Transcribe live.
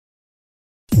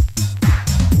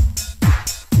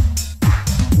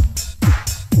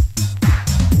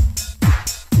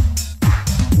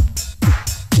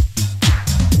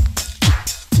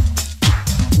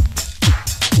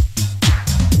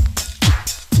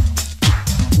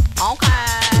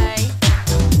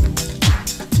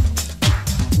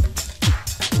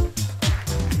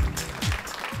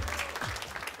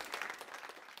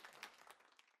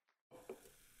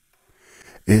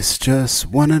It's just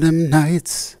one of them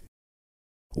nights.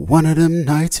 One of them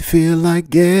nights you feel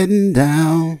like getting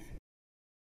down.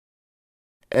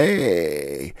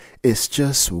 Hey, it's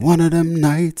just one of them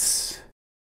nights.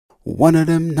 One of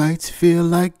them nights you feel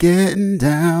like getting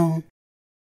down.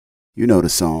 You know the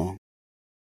song.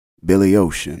 Billy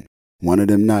Ocean, one of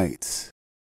them nights.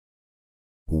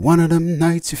 One of them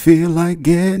nights you feel like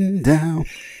getting down.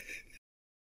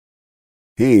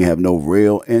 He ain't have no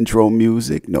real intro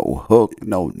music, no hook,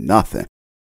 no nothing.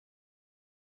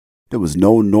 There was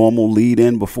no normal lead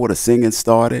in before the singing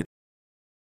started.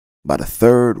 By the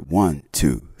third, 1,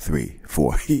 2, 3,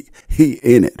 4, he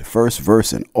in it, first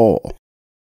verse and all.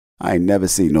 I ain't never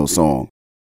seen no song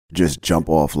just jump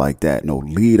off like that. No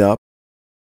lead up,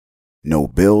 no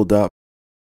build up,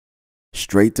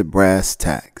 straight to brass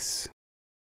tacks.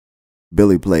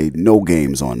 Billy played no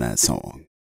games on that song.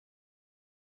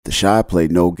 The Chi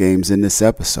played no games in this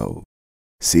episode.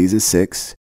 Season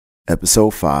 6,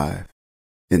 Episode 5,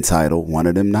 entitled One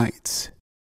of Them Nights.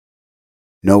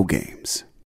 No games.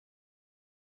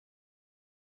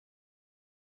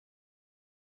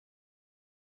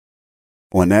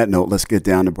 On that note, let's get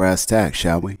down to brass tacks,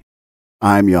 shall we?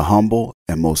 I'm your humble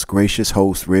and most gracious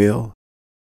host, Real,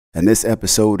 and this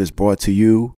episode is brought to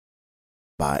you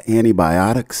by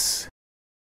antibiotics,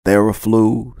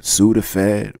 Theraflu,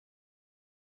 Sudafed.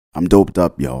 I'm doped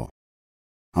up, y'all.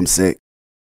 I'm sick.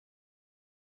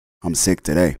 I'm sick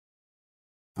today.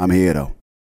 I'm here, though.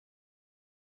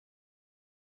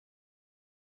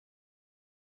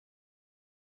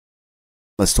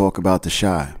 Let's talk about the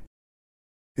Chi.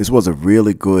 This was a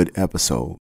really good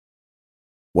episode.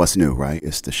 What's new, right?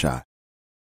 It's the Chi. It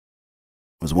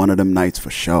was one of them nights for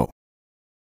show.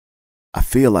 I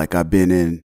feel like I've been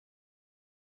in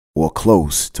or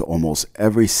close to almost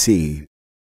every scene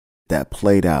that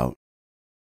played out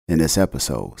in this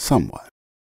episode, somewhat.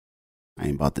 I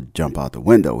ain't about to jump out the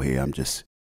window here. I'm just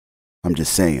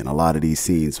saying a lot of these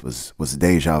scenes was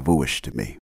deja vu-ish to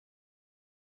me.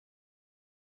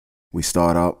 We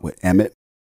start out with Emmett,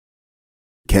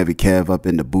 Kev up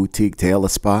in the boutique tailor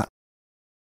spot.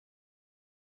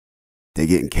 They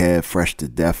getting Kev fresh to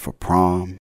death for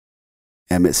prom.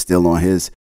 Emmett still on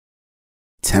his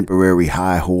temporary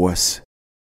high horse,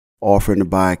 offering to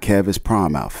buy Kev his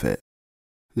prom outfit.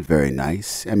 It's very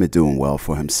nice. Emmett doing well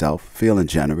for himself, feeling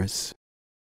generous.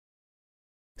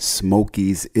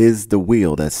 Smokey's is the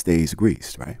wheel that stays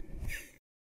greased, right?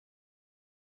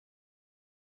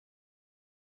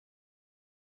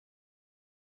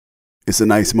 It's a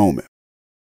nice moment.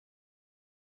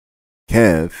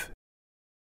 Kev,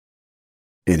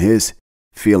 in his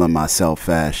feeling myself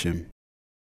fashion,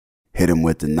 hit him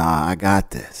with the nah, I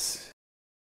got this.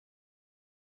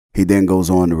 He then goes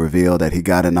on to reveal that he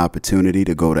got an opportunity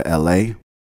to go to LA,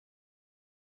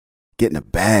 getting a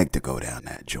bag to go down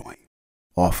that joint,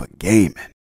 off of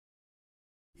gaming.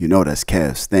 You know that's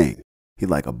Kev's thing. He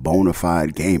like a bona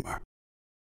fide gamer.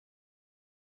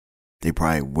 They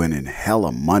probably winning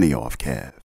hella money off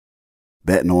Kev,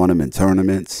 betting on him in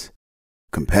tournaments,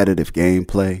 competitive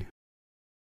gameplay.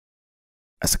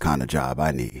 That's the kind of job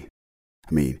I need.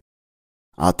 I mean,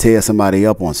 I'll tear somebody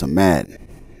up on some Madden.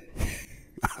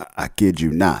 I kid you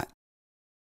not.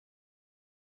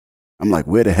 I'm like,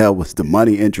 where the hell was the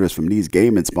money interest from these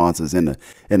gaming sponsors in the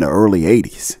early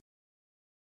 80s?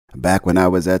 Back when I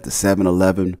was at the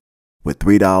 7-Eleven with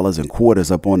 $3 and quarters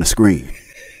up on the screen.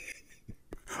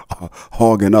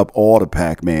 Hogging up all the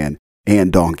Pac-Man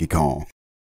and Donkey Kong.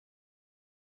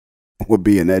 Would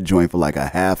be in that joint for like a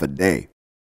half a day.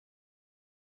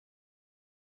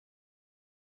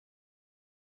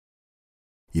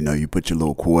 You know, you put your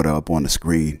little quarter up on the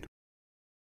screen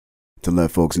to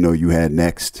let folks know you had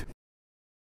next.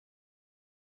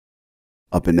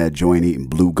 Up in that joint eating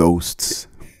blue ghosts.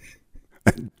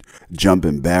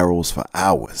 Jumping barrels for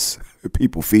hours.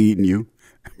 People feeding you,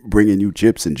 bringing you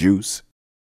chips and juice.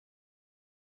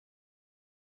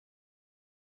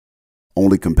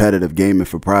 Only competitive gaming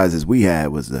for prizes we had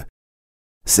was the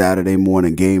Saturday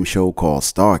morning game show called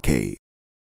Starcade.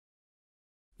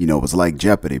 You know, it was like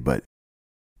Jeopardy, but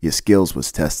your skills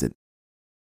was tested.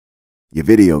 Your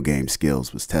video game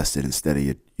skills was tested instead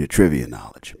of your trivia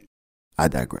knowledge. I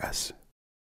digress.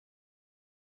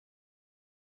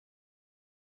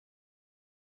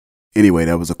 Anyway,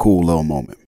 that was a cool little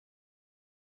moment.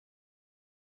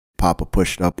 Papa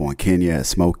pushed up on Kenya at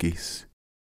Smokey's,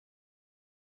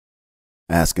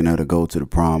 asking her to go to the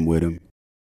prom with him.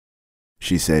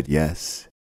 She said yes.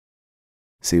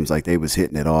 Seems like they was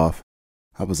hitting it off.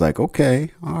 I was like,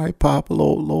 okay, all right, Pop, a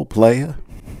little player.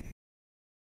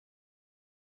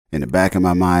 In the back of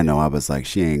my mind, though, I was like,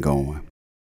 she ain't going.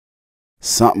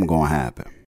 Something gonna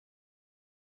happen.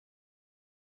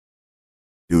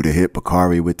 Dude hit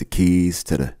Bakari with the keys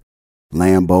to the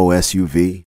Lambo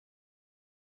SUV.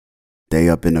 They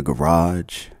up in the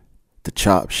garage, the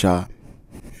chop shop,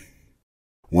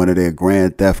 one of their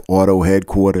Grand Theft Auto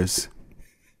headquarters,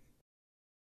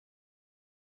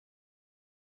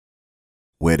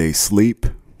 where they sleep,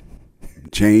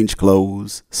 change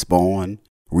clothes, spawn,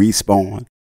 respawn.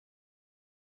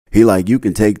 He like, you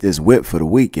can take this whip for the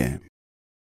weekend.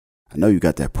 I know you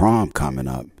got that prom coming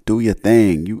up. Do your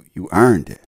thing. You earned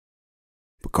it.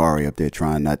 Bakari up there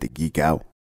trying not to geek out.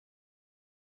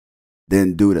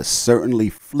 Then dude certainly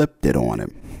flipped it on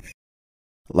him.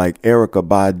 Like Erykah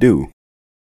Badu.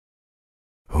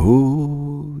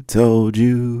 Who told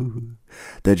you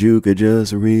that you could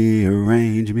just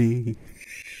rearrange me?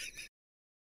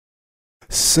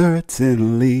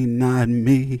 Certainly not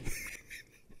me.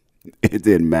 It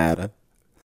didn't matter.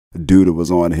 Dude was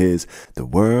on his, the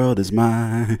world is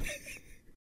mine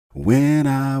when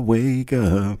I wake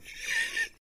up.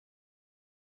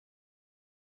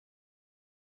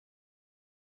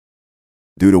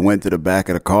 Dude went to the back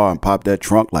of the car and popped that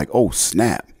trunk like, oh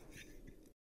snap.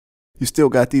 You still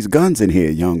got these guns in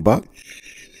here, young buck.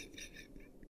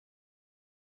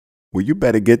 Well, you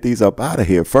better get these up out of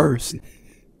here first.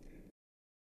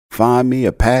 Find me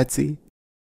a patsy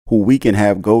who we can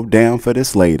have go down for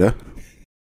this later.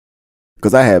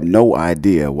 Because I have no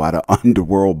idea why the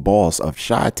underworld boss of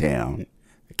Chi-Town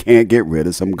can't get rid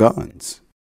of some guns.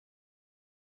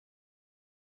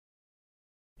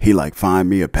 He like, find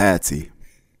me a patsy,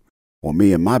 or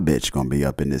me and my bitch gonna be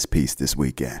up in this piece this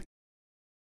weekend.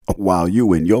 While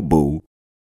you and your boo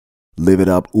live it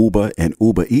up Uber and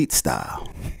Uber Eats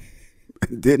style.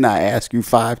 Didn't I ask you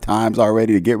 5 times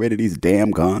already to get rid of these damn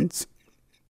guns?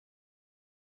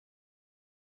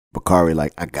 Bakari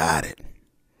like, I got it.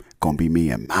 Gonna be me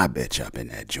and my bitch up in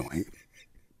that joint.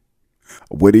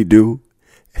 What'd he do?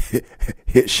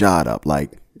 Hit shot up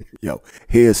like, yo,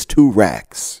 here's 2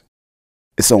 racks.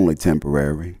 It's only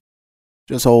temporary.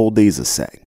 Just hold these a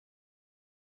sec.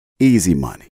 Easy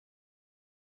money.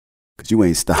 Cause you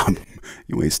ain't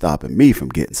stopping me from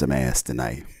getting some ass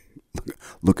tonight.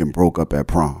 Looking broke up at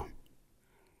prom.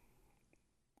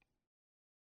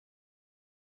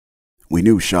 We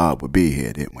knew Shab would be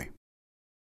here, didn't we?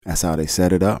 That's how they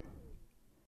set it up.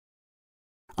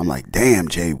 I'm like, damn,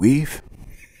 Jay Weave.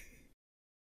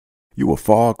 You a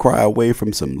far cry away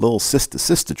from some little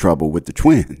sister trouble with the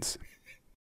twins.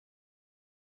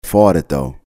 Fought it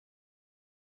though.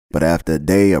 But after a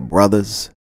day of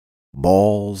brothers,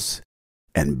 balls,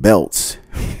 and belts,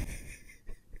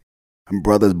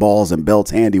 brothers, balls, and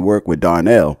belts handiwork with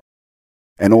Darnell,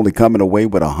 and only coming away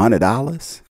with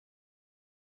 $100,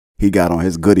 he got on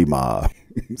his goody mob,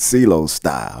 CeeLo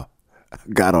style,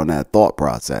 got on that thought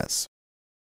process.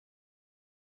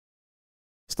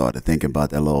 Started thinking about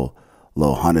that little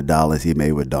 $100 he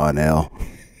made with Darnell.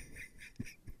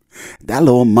 That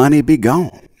little money be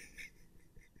gone.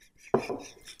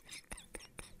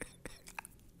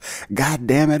 God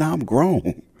damn it, I'm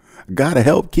grown. Gotta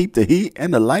help keep the heat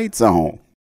and the lights on.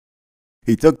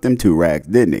 He took them 2 racks,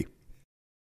 didn't he?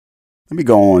 Let me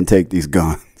go on and take these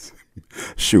guns.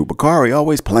 Shoot, Bakari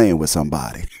always playing with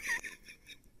somebody.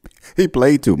 He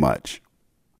played too much.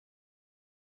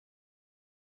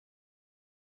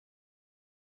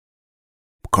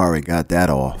 Bakari got that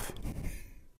off.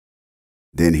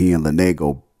 Then he and Lene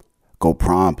go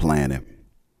prom planning.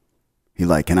 He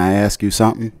like, can I ask you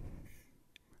something?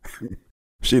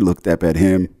 She looked up at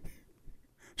him.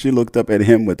 She looked up at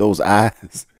him with those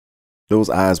eyes. Those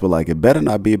eyes were like, it better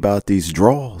not be about these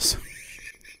draws.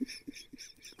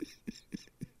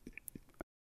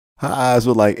 Her eyes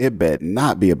were like, it better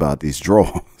not be about these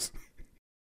draws.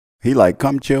 He like,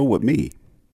 come chill with me.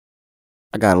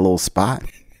 I got a little spot.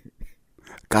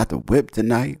 Got the whip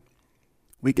tonight.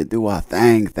 We can do our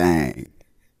thing.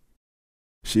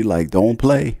 She like, don't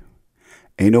play.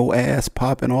 Ain't no ass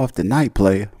popping off tonight,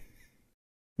 player.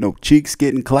 No cheeks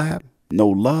getting clapped. No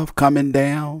love coming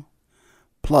down.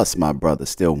 Plus, my brother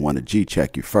still want to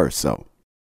G-check you first, so.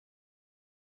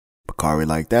 Bakari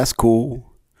like, that's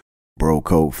cool. Bro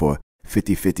code for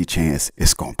 50-50 chance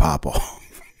it's gonna pop off.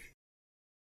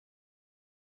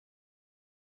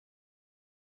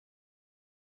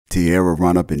 Tierra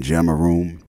run up in Gemma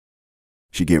room.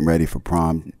 She getting ready for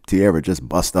prom. Tierra just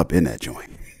bust up in that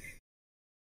joint.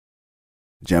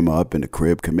 Gemma up in the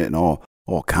crib committing all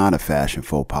kind of fashion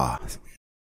faux pas.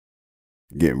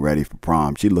 Getting ready for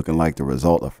prom. She looking like the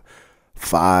result of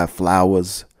 5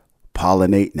 flowers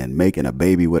pollinating and making a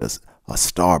baby with a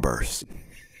starburst.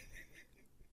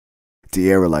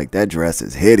 Tierra like, that dress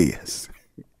is hideous.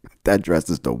 That dress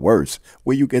is the worst.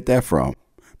 Where you get that from?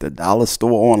 The dollar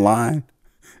store online?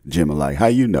 Jimmy like, how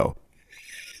you know?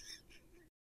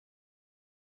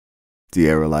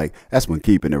 Tierra like, that's when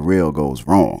keeping it real goes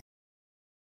wrong.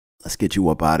 Let's get you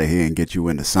up out of here and get you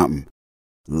into something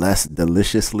less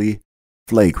deliciously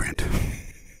flagrant.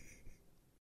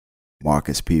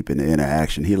 Marcus peeping the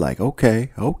interaction. He like,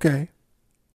 okay.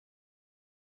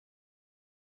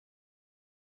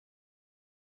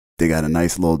 They got a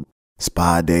nice little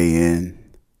spa day in.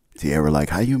 Tierra like,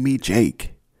 how you meet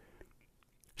Jake?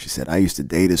 She said, I used to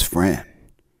date his friend.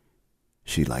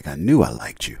 She like, I knew I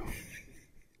liked you.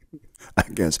 I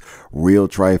guess real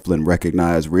trifling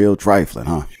recognized real trifling,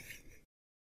 huh?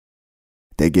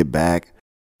 They get back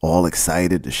all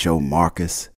excited to show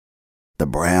Marcus the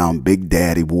brown Big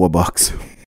Daddy Warbucks.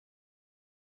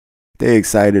 They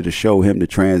excited to show him the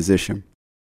transition.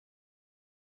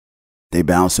 They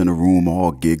bounce in the room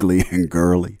all giggly and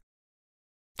girly.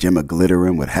 Gemma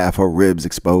glittering with half her ribs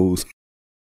exposed,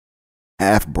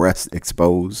 half breast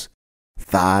exposed,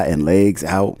 thigh and legs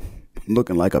out,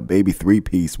 looking like a baby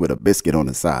three-piece with a biscuit on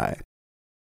the side.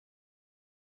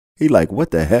 He like,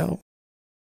 what the hell?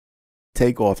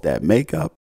 Take off that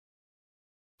makeup.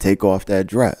 Take off that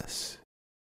dress.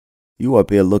 You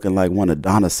up here looking like one of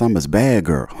Donna Summer's bad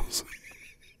girls.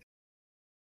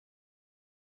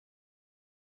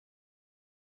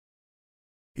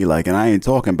 He like, and I ain't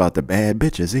talking about the bad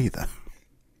bitches either.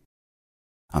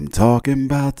 I'm talking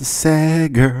about the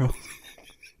sad girls.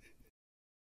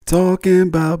 Talking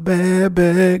about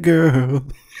bad girls.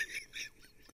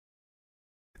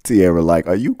 Tierra like,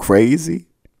 are you crazy?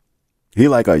 He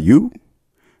like, are you?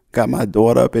 Got my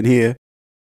daughter up in here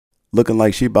looking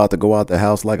like she about to go out the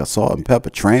house like a salt and pepper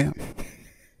tramp.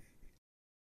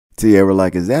 Tierra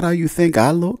like, is that how you think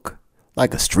I look?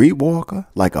 Like a streetwalker?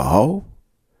 Like a hoe?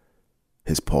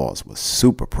 His pause was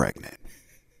super pregnant.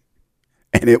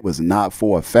 And it was not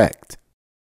for effect.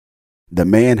 The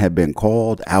man had been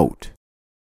called out.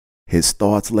 His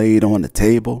thoughts laid on the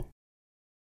table.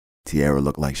 Tierra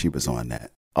looked like she was on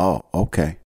that. Oh,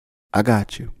 okay. I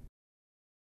got you.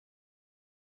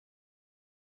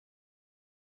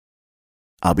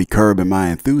 I'll be curbing my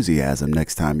enthusiasm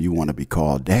next time you want to be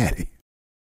called daddy.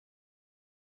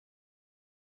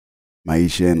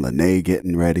 Maisha and Lene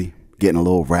getting ready, getting a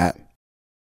little rap.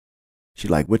 She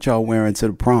like, what y'all wearing to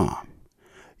the prom?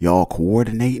 Y'all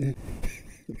coordinating?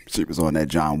 She was on that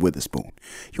John Witherspoon.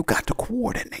 You got to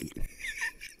coordinate.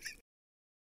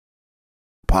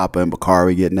 Papa and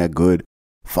Bakari getting that good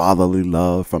fatherly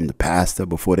love from the pastor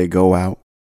before they go out.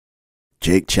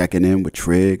 Jake checking in with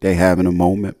Trig. They having a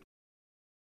moment.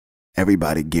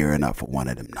 Everybody gearing up for one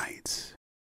of them nights.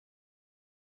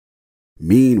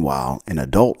 Meanwhile, in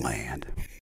adult land,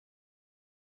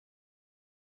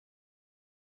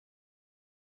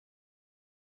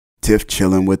 Tiff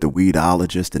chilling with the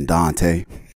weedologist and Dante,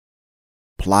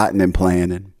 plotting and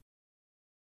planning.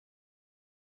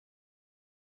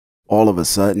 All of a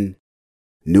sudden,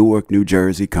 Newark, New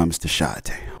Jersey comes to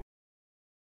Chi-Town.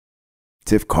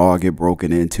 Tiff car get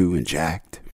broken into and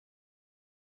jacked.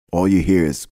 All you hear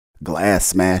is glass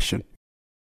smashing,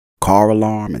 car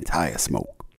alarm, and tire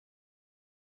smoke.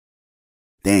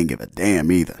 They ain't give a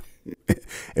damn either.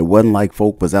 It wasn't like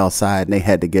folk was outside and they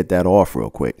had to get that off real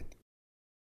quick.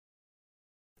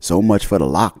 So much for the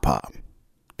lock pop.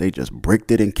 They just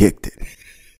bricked it and kicked it.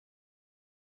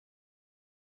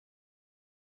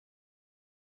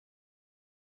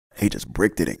 They just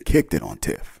bricked it and kicked it on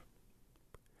Tiff.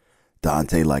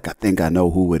 Dante like, I think I know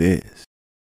who it is.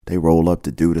 They roll up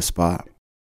to do the spot.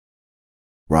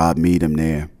 Rob meet him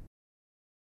there.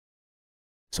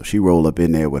 So she roll up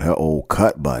in there with her old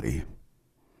cut buddy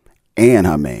and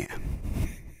her man.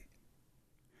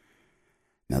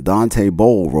 Now Dante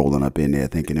Bowl rolling up in there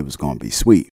thinking it was going to be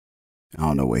sweet. I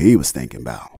don't know what he was thinking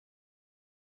about.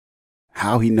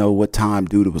 How he know what time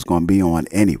Duda was going to be on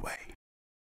anyway?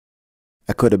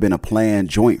 That could have been a planned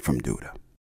joint from Duda.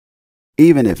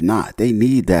 Even if not, they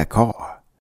need that car.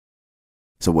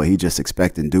 So what, he just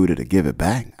expecting Duda to give it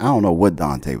back? I don't know what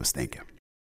Dante was thinking.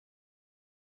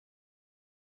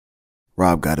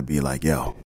 Rob got to be like,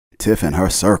 yo, Tiff and her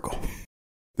circle.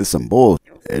 This some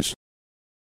bullshit.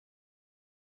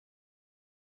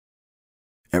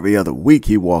 Every other week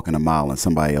he walking a mile in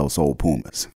somebody else's old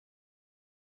Pumas.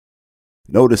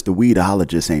 Notice the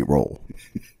weedologist ain't roll.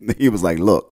 He was like,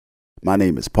 look, my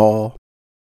name is Paul,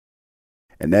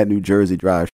 and that New Jersey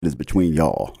Drive is between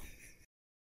y'all.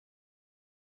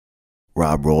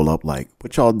 Rob roll up like,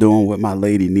 what y'all doing with my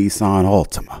lady Nissan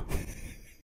Altima?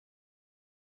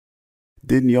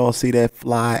 Didn't y'all see that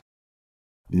fly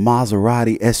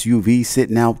Maserati SUV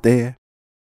sitting out there?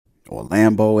 Or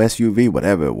Lambo SUV,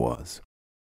 whatever it was.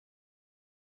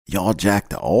 Y'all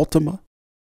jacked the Altima?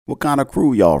 What kind of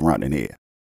crew y'all running here?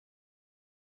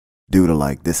 Dude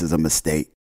like, this is a mistake.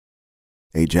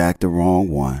 They jacked the wrong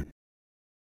one.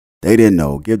 They didn't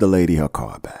know. Give the lady her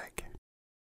car back.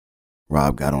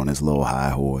 Rob got on his little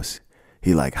high horse.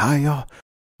 He like, hi y'all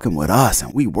fucking with us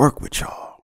and we work with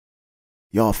y'all.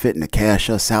 Y'all fitting to cash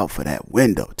us out for that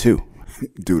window too.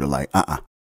 Dude like,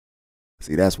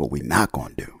 See, that's what we not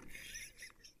gonna do.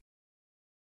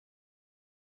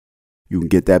 You can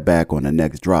get that back on the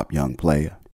next drop, young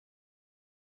player.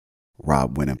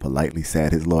 Rob went and politely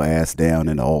sat his little ass down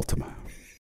in the Altima.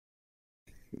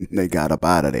 They got up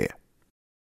out of there.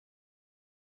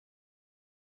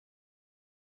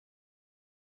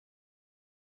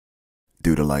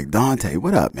 Dude like, Dante,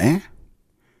 what up, man?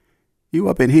 You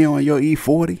up in here on your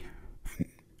E40?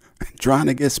 Trying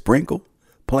to get sprinkled?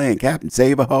 Playing Captain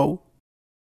Save-A-Ho?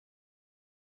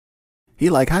 He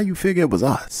like, how you figure it was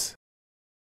us?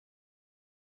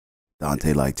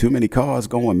 Dante like, too many cars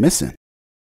going missing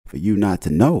for you not to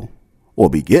know or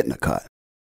be getting a cut.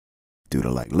 Dude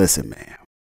like, listen, man,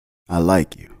 I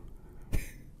like you,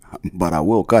 but I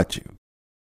will cut you.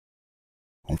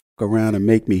 Don't fuck around and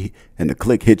make me and the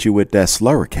clique hit you with that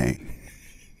slurricane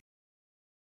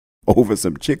over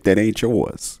some chick that ain't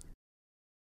yours.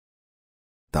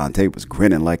 Dante was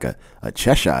grinning like a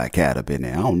Cheshire cat up in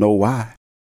there. I don't know why.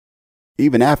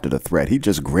 Even after the threat, he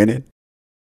just grinning.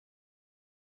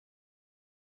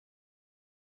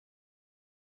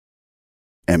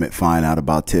 Emmett find out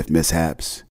about Tiff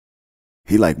mishaps.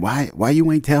 He like, why you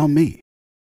ain't tell me?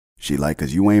 She like,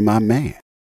 'cause you ain't my man.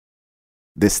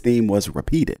 This theme was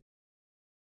repeated.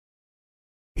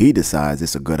 He decides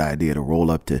it's a good idea to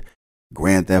roll up to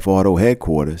Grand Theft Auto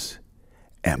headquarters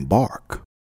and bark.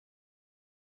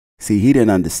 See, he didn't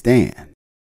understand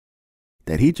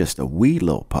that he just a wee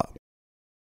little pup.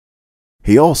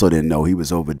 He also didn't know he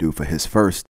was overdue for his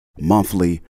first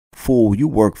monthly "fool, you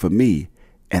work for me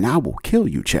and I will kill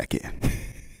you" check-in.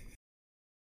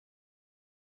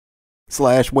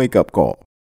 / wake-up call.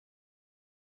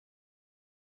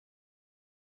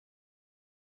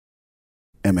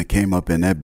 Emmett came up in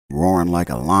that roaring like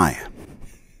a lion.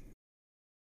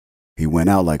 He went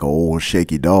out like an old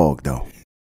shaky dog, though.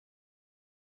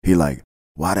 He like,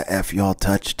 why the F y'all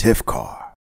touch Tiff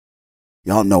car?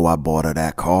 Y'all know I bought her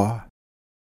that car.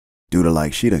 Dude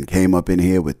like, she done came up in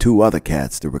here with 2 other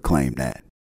cats to reclaim that.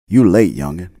 You late,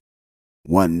 youngin'.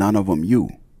 Wasn't none of 'em you.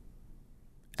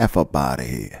 F up out of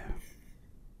here.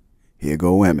 Here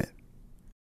go Emmett.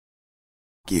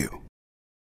 You.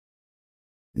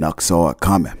 Nuck saw it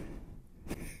coming.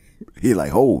 He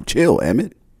like, oh, chill,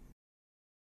 Emmett.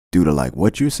 Dude like,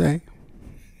 what you say?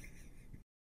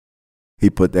 He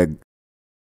put that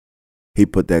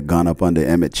gun up under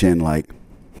Emmett's chin like,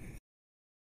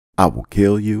 I will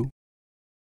kill you.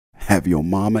 Have your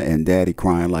mama and daddy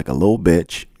crying like a little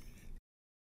bitch.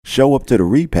 Show up to the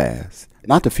repast,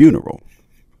 not the funeral,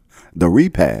 the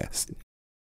repast,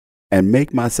 and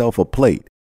make myself a plate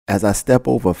as I step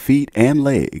over feet and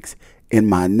legs in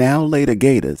my now later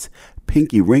gators,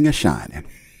 pinky ring a shining.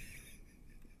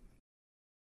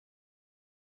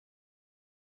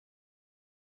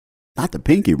 Not the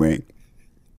pinky ring.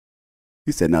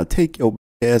 He said, now take your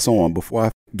ass on before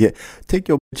I get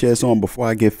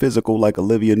physical like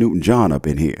Olivia Newton-John up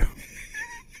in here.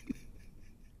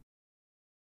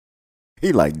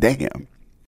 He like, damn.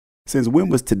 Since when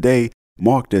was today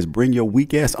marked as bring your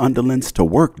weak ass underlings to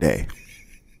work day?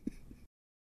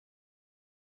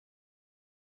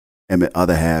 Emmett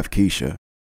other half, Keisha,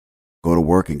 go to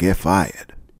work and get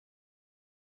fired.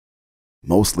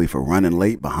 Mostly for running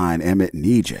late behind Emmett and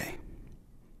EJ.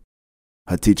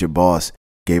 Her teacher boss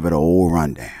gave her the old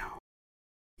rundown.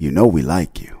 You know we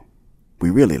like you. We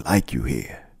really like you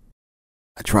here.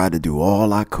 I tried to do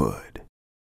all I could.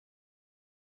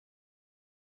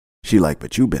 She like,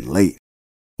 but you been late.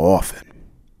 Often.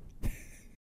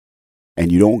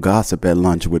 And you don't gossip at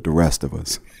lunch with the rest of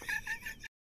us.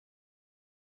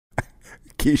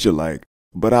 Keisha like,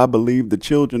 but I believe the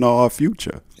children are our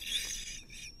future.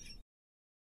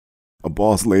 A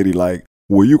boss lady like,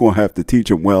 well, you gonna have to teach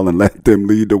them well and let them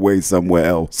lead the way somewhere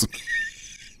else.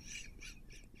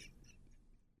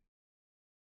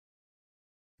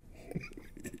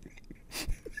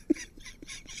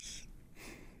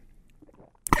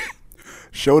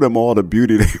 Show them all the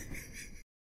beauty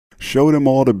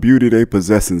they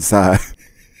possess inside.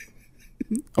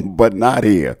 But not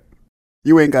here.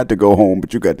 You ain't got to go home,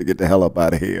 but you got to get the hell up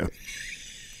out of here.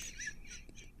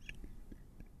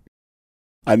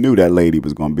 I knew that lady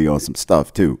was going to be on some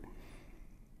stuff, too.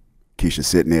 Keisha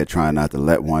sitting there trying not to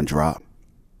let one drop.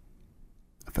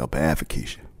 I felt bad for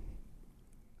Keisha.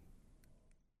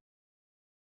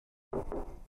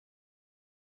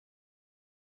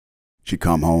 She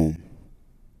come home.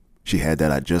 She had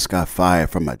that I just got fired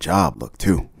from my job look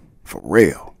too. For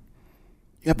real.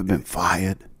 You ever been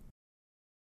fired?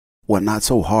 Or not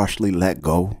so harshly let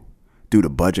go due to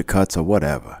budget cuts or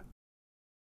whatever?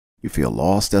 You feel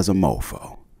lost as a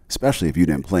mofo, especially if you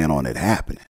didn't plan on it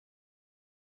happening.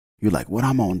 You're like, what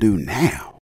I'm gonna do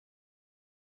now?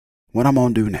 What I'm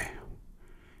gonna do now?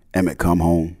 Emmett come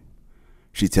home.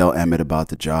 She tell Emmett about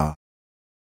the job.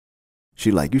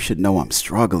 She like, you should know I'm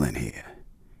struggling here,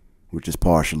 which is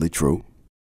partially true.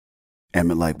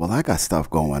 Emmett like, well, I got stuff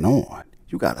going on.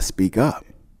 You gotta speak up,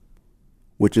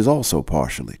 which is also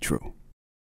partially true.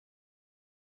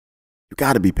 You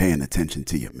gotta be paying attention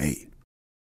to your mate,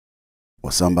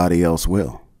 or somebody else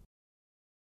will.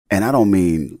 And I don't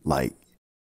mean like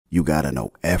you gotta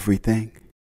know everything,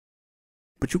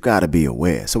 but you gotta be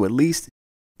aware. So at least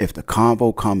if the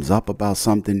convo comes up about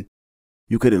something,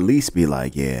 you could at least be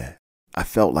like, yeah, I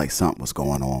felt like something was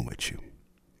going on with you.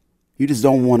 You just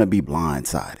don't want to be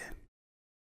blindsided.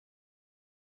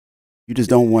 You just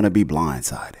don't want to be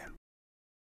blindsided.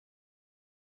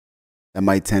 That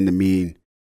might tend to mean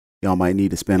y'all might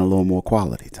need to spend a little more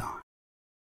quality time.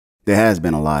 There has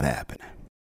been a lot happening.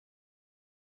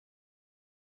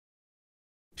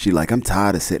 She like, I'm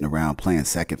tired of sitting around playing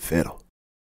second fiddle,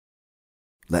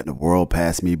 letting the world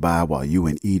pass me by while you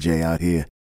and EJ out here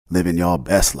living y'all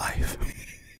best life.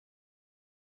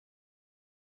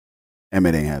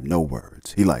 Emmett ain't have no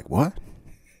words. He like, what?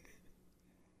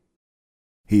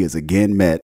 He is again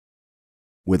met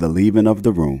with a leaving of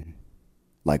the room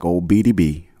like old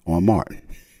BDB on Martin.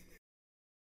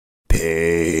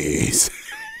 Peace.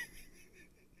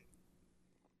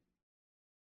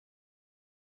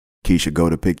 Keisha go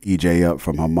to pick EJ up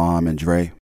from her mom and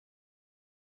Dre,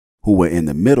 who were in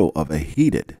the middle of a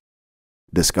heated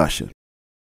discussion.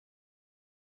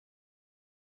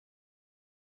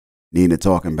 Nina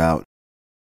talking about,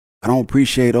 I don't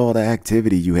appreciate all the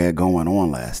activity you had going on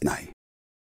last night.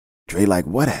 Dre like,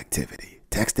 what activity?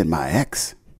 Texting my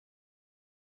ex?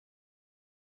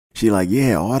 She like,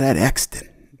 yeah, all that exting.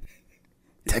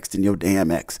 Texting your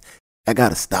damn ex. I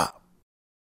gotta stop.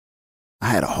 I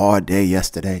had a hard day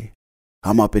yesterday.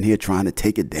 I'm up in here trying to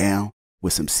take it down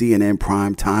with some CNN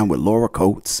prime time with Laura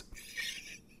Coates.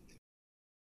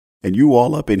 And you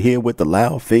all up in here with the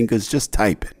loud fingers just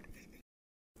typing.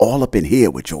 All up in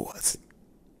here with yours.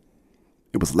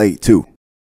 It was late too.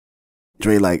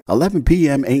 Dre like, 11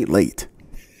 p.m. ain't late.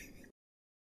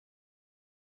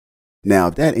 Now,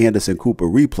 if that Anderson Cooper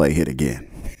replay hit again,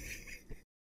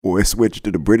 or it switched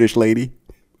to the British lady,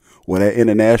 or that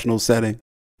international setting,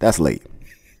 that's late.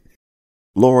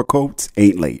 Laura Coates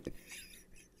ain't late.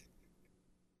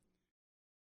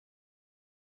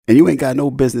 And you ain't got no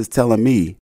business telling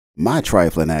me my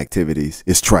trifling activities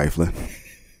is trifling.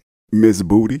 Miss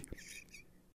Booty.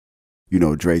 You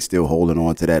know, Dre still holding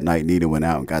on to that night Nina went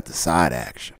out and got the side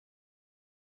action.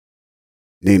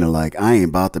 Nina like, I ain't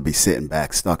about to be sitting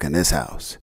back stuck in this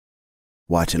house,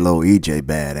 watching little EJ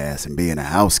badass and being a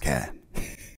house cat.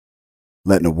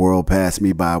 Letting the world pass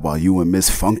me by while you and Miss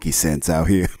Funky Sense out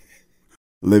here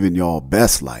living y'all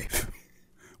best life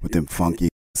with them funky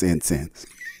incense.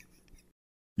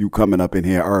 You coming up in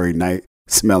here every night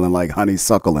smelling like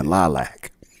honeysuckle and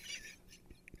lilac.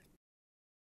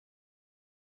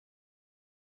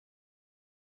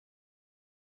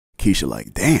 Keisha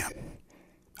like, damn,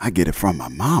 I get it from my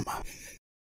mama.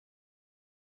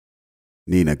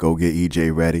 Nina go get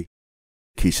EJ ready.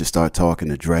 Keisha start talking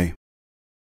to Dre.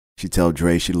 She tell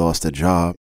Dre she lost her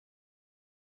job.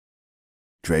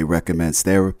 Dre recommends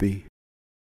therapy.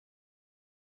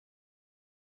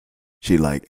 She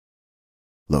like,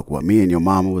 look, what me and your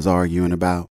mama was arguing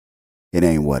about, it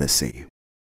ain't what it seemed.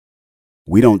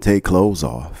 We don't take clothes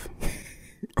off.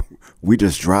 We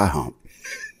just dry hump.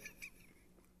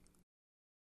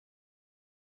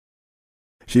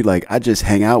 She like, I just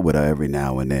hang out with her every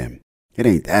now and then. It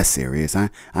ain't that serious. I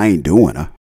ain't doing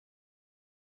her.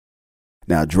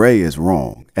 Now, Dre is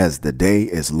wrong, as the day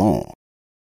is long.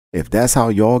 If that's how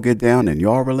y'all get down in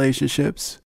y'all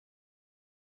relationships,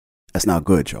 that's not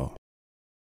good, y'all.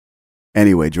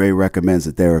 Anyway, Dre recommends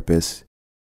a therapist.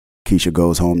 Keisha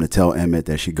goes home to tell Emmett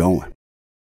that she going.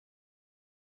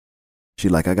 She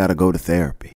like, I gotta go to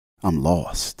therapy. I'm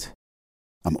lost.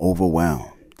 I'm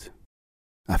overwhelmed.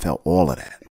 I felt all of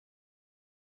that.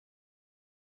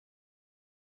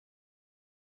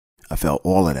 I felt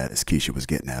all of that as Keisha was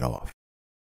getting that off.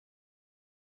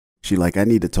 She like, I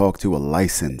need to talk to a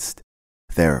licensed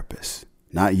therapist,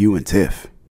 not you and Tiff.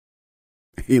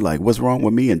 He like, what's wrong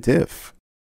with me and Tiff?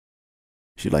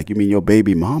 She like, you mean your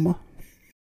baby mama?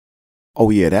 Oh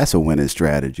yeah, that's a winning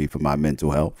strategy for my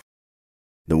mental health.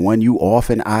 The one you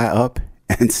often eye up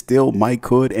and still might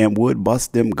could and would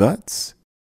bust them guts?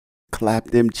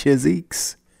 Clap them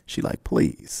chizzeeks? She like,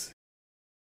 please.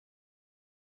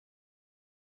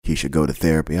 He should go to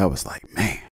therapy. I was like,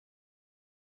 man,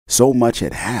 so much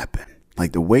had happened.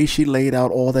 Like the way she laid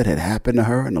out all that had happened to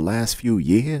her in the last few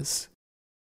years.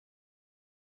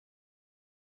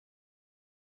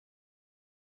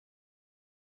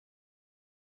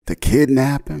 The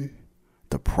kidnapping,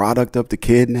 the product of the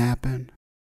kidnapping,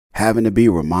 having to be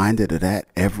reminded of that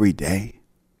every day,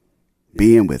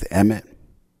 being with Emmett,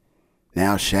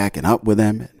 now shacking up with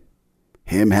Emmett,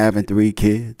 him having 3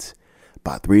 kids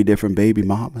by 3 different baby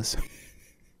mamas.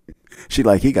 She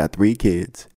like, he got 3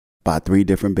 kids by 3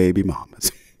 different baby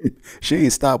mamas. She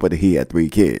ain't stopped with it. He had 3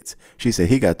 kids. She said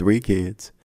he got 3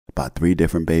 kids by 3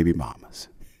 different baby mamas.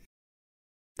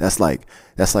 That's like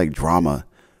drama,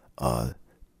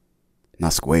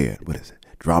 not squared. What is it?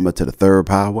 Drama to the 3rd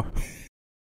power.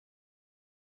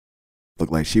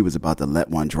 Looked like she was about to let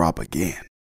one drop again.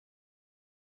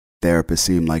 Therapist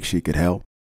seemed like she could help.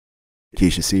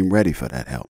 Keisha seemed ready for that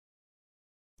help.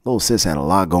 Little sis had a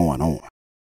lot going on.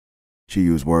 She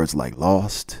used words like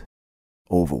lost,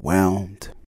 overwhelmed.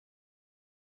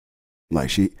 Like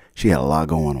she had a lot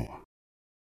going on.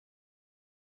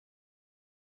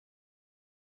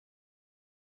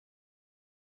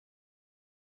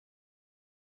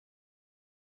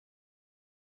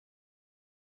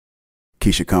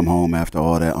 Keisha come home after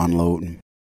all that unloading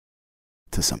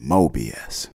to some more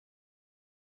BS.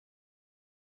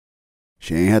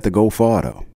 She ain't had to go far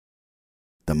though.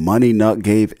 The money Nut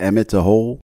gave Emmett to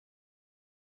hold,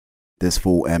 this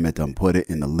fool Emmett done put it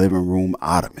in the living room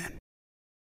ottoman.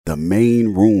 The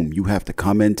main room you have to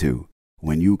come into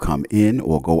when you come in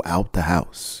or go out the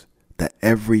house. The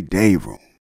everyday room.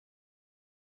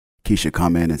 Keisha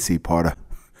come in and see part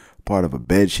of a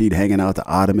bed sheet hanging out the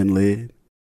ottoman lid.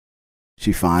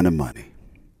 She find the money.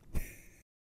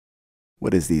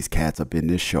 What is these cats up in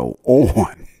this show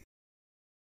on?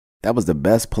 That was the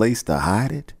best place to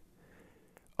hide it?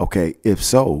 Okay, if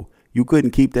so, you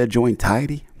couldn't keep that joint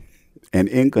tidy and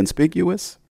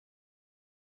inconspicuous?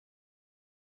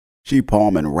 She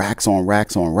palming racks on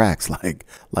racks on racks like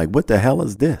what the hell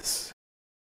is this?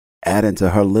 Adding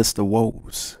to her list of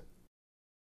woes.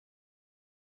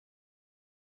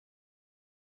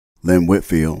 Lynn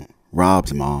Whitfield,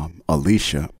 Rob's mom,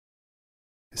 Alicia,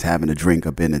 is having a drink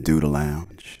up in the Duda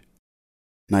Lounge.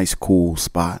 Nice cool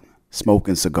spot,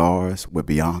 smoking cigars with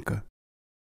Bianca.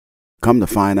 Come to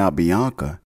find out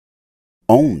Bianca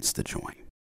owns the joint.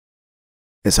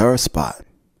 It's her spot,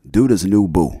 Duda's new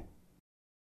boo.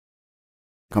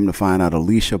 Come to find out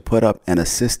Alicia put up and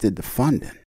assisted the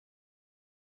funding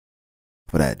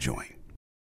for that joint.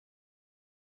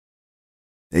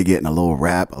 They getting a little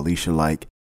rap. Alicia like,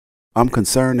 I'm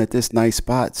concerned that this nice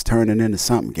spot's turning into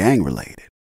something gang related.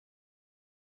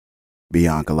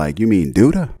 Bianca like, you mean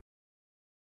Duda?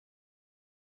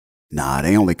 Nah,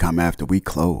 they only come after we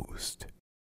closed.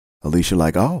 Alicia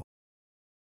like, oh.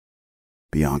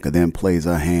 Bianca then plays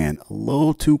her hand a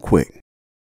little too quick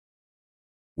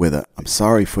with a I'm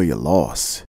sorry for your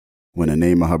loss when the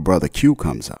name of her brother Q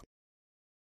comes up.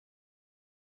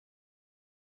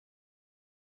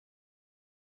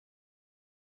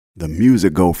 The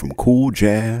music go from cool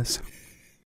jazz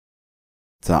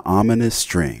to ominous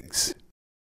strings.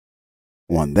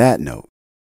 On that note,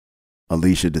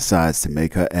 Alicia decides to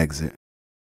make her exit,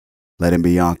 letting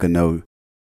Bianca know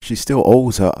she still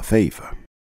owes her a favor.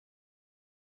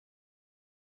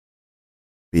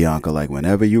 Bianca like,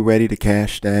 whenever you're ready to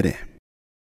cash that in.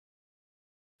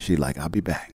 She like, I'll be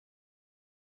back.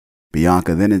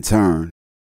 Bianca then in turn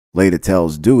later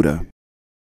tells Duda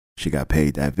she got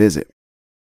paid that visit.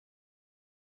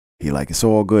 He like, it's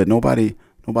all good. Nobody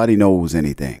knows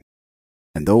anything.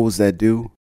 And those that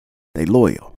do, they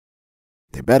loyal.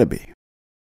 They better be.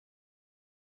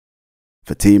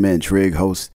 Fatima and Trig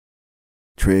host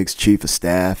Trig's chief of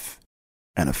staff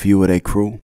and a few of their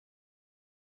crew.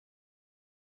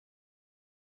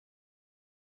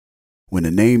 When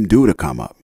the name Duda come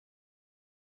up,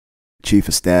 chief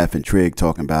of staff and Trig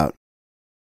talking about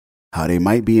how they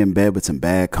might be in bed with some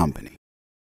bad company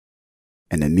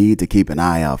and the need to keep an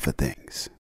eye out for things.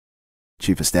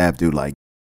 Chief of staff dude like,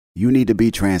 you need to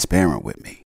be transparent with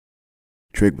me.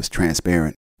 Trig was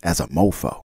transparent as a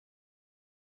mofo.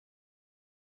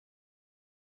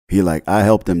 He like, I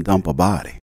helped him dump a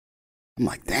body. I'm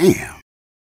like, damn.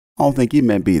 I don't think he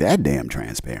meant be that damn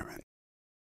transparent.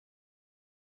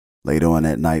 Later on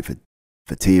that night,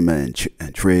 Fatima and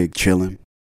Trig chilling.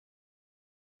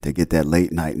 They get that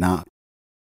late night knock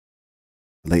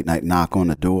on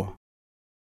the door.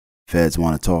 Feds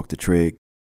want to talk to Trig.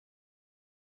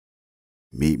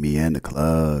 Meet me in the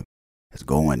club. It's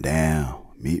going down.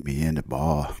 Meet me in the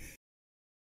bar.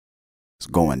 It's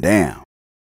going down.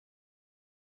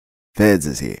 Feds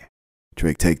is here.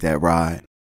 Trick take that ride.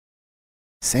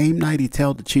 Same night he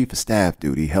tell the chief of staff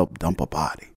dude he helped dump a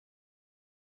body.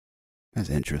 That's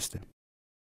interesting.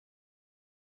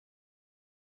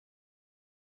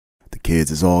 The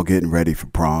kids is all getting ready for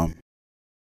prom.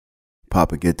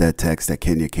 Papa get that text that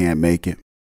Kenya can't make it,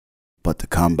 but to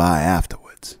come by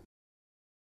afterwards.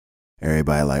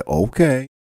 Everybody like, okay,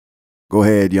 go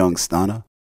ahead, young stunner.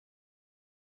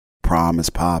 Prom is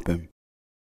popping.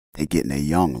 They getting their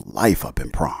young life up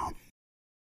in prom.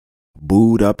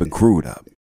 Booed up and crewed up.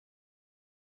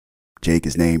 Jake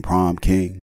is named prom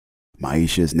king.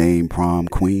 Maisha's named prom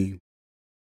queen.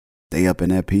 They up in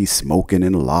that piece smoking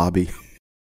in the lobby.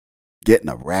 Getting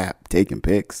a rap, taking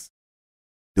pics.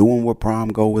 Doing what prom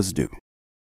goers do.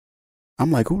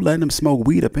 I'm like, who letting them smoke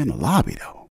weed up in the lobby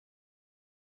though?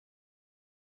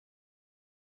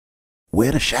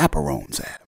 Where the chaperones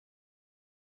at?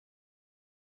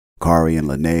 Kari and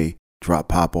Lene drop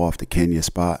Pop off the Kenya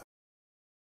spot.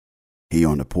 He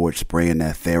on the porch spraying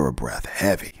that TheraBreath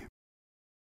heavy.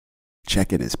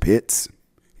 Checking his pits.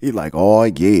 He like, oh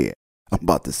yeah, I'm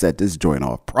about to set this joint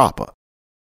off proper.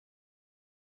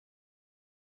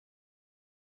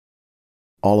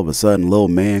 All of a sudden, little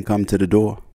man come to the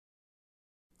door.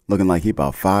 Looking like he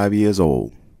about 5 years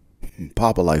old.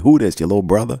 Papa like, who this, your little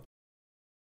brother?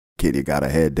 Kitty got her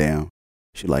head down.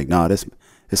 She like, nah, this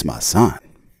my son.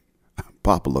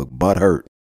 Papa looked butthurt.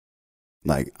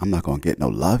 Like, I'm not gonna get no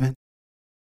loving.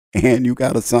 And you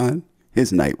got a son?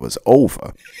 His night was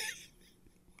over.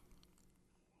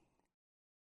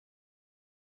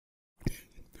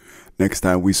 Next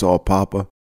time we saw Papa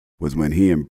was when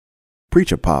he and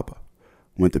Preacher Papa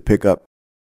went to pick up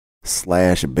 /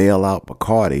 bail out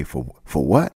Bacardi for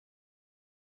what?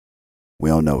 We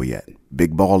don't know yet.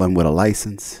 Big ballin' with a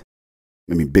license.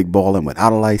 Big ballin'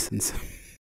 without a license.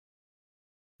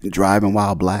 Driving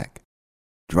while black.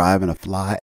 Driving a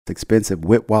fly, expensive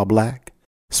whip while black.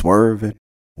 Swerving.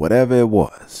 Whatever it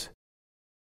was.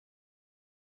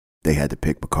 They had to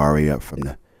pick Bakari up from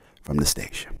the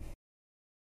station.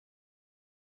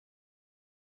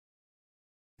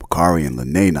 Bakari and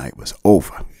Lene night was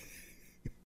over.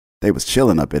 They was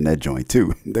chilling up in that joint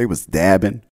too. They was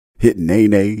dabbing, hitting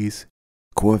nays.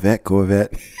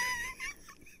 Corvette.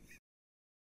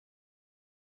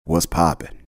 What's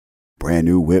poppin'? Brand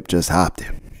new whip, just hopped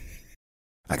in.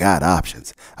 I got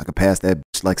options. I could pass that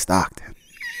bitch like Stockton.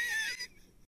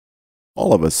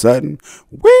 All of a sudden,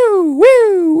 woo,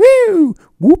 woo, woo,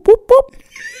 whoop, whoop, whoop.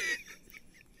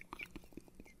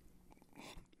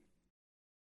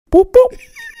 Whoop, whoop.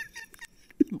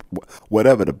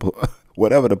 Whatever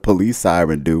the police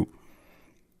siren do,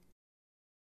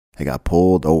 they got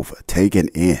pulled over, taken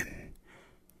in.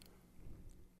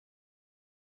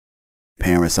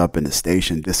 Parents up in the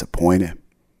station disappointed.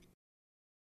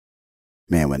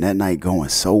 Man, when that night going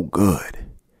so good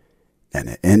and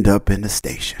it end up in the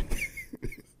station,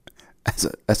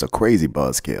 that's a crazy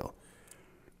buzzkill.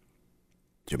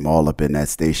 Jamal up in that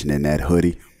station in that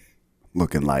hoodie,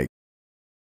 looking like,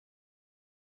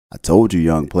 I told you,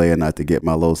 young player, not to get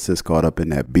my little sis caught up in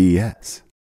that BS.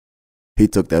 He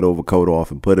took that overcoat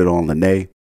off and put it on Lene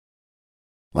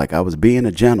like I was being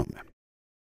a gentleman.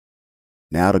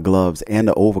 Now the gloves and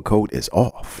the overcoat is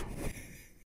off.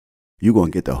 You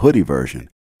gonna get the hoodie version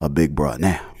of Big Bruh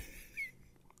now.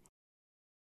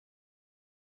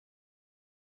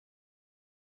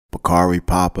 Bakari,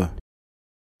 Papa,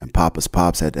 and Papa's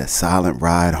pops had that silent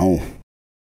ride home.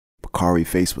 Bakari's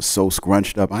face was so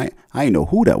scrunched up, I ain't know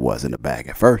who that was in the back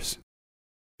at first.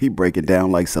 He breaking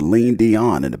down like Celine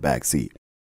Dion in the back seat.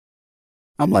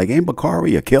 I'm like, ain't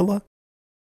Bakari a killer?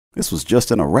 This was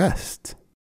just an arrest.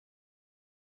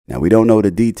 Now, we don't know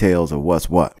the details of what's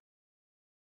what.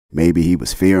 Maybe he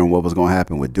was fearing what was going to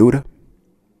happen with Duda.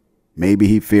 Maybe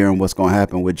he fearing what's going to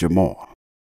happen with Jamal.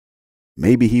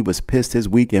 Maybe he was pissed his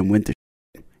weekend went to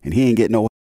and he ain't get no.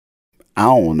 I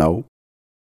don't know.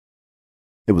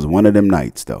 It was one of them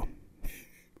nights, though.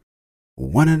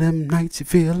 One of them nights you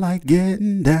feel like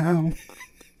getting down.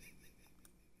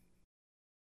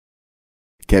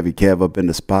 Kevy Kev up in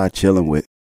the spot chilling with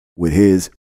his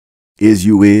is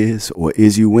you is or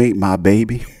is you ain't my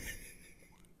baby.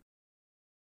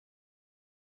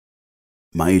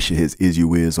 Maisha his is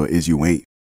you is or is you ain't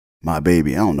my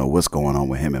baby. I don't know what's going on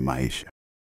with him and Maisha.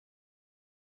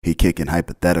 He kicking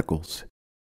hypotheticals.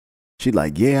 She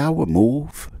like, yeah, I would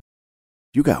move.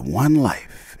 You got one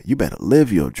life. You better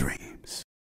live your dreams.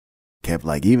 Kev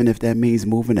like, even if that means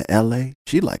moving to LA?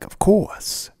 She like, of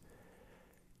course.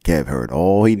 Kev heard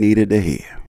all he needed to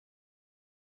hear.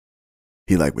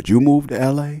 He like, would you move to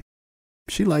LA?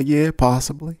 She like, yeah,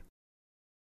 possibly.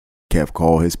 Kev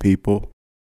called his people.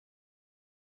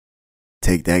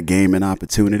 Take that gaming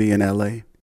opportunity in LA.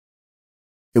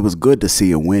 It was good to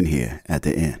see a win here at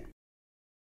the end.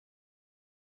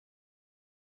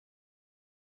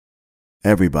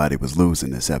 Everybody was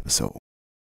losing this episode.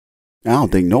 I don't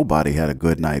think nobody had a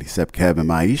good night except Kev and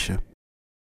Maisha.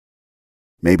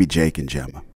 Maybe Jake and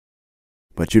Gemma.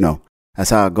 But you know, that's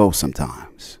how it goes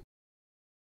sometimes.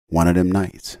 One of them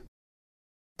nights.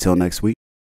 Till next week.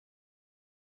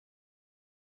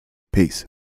 Peace.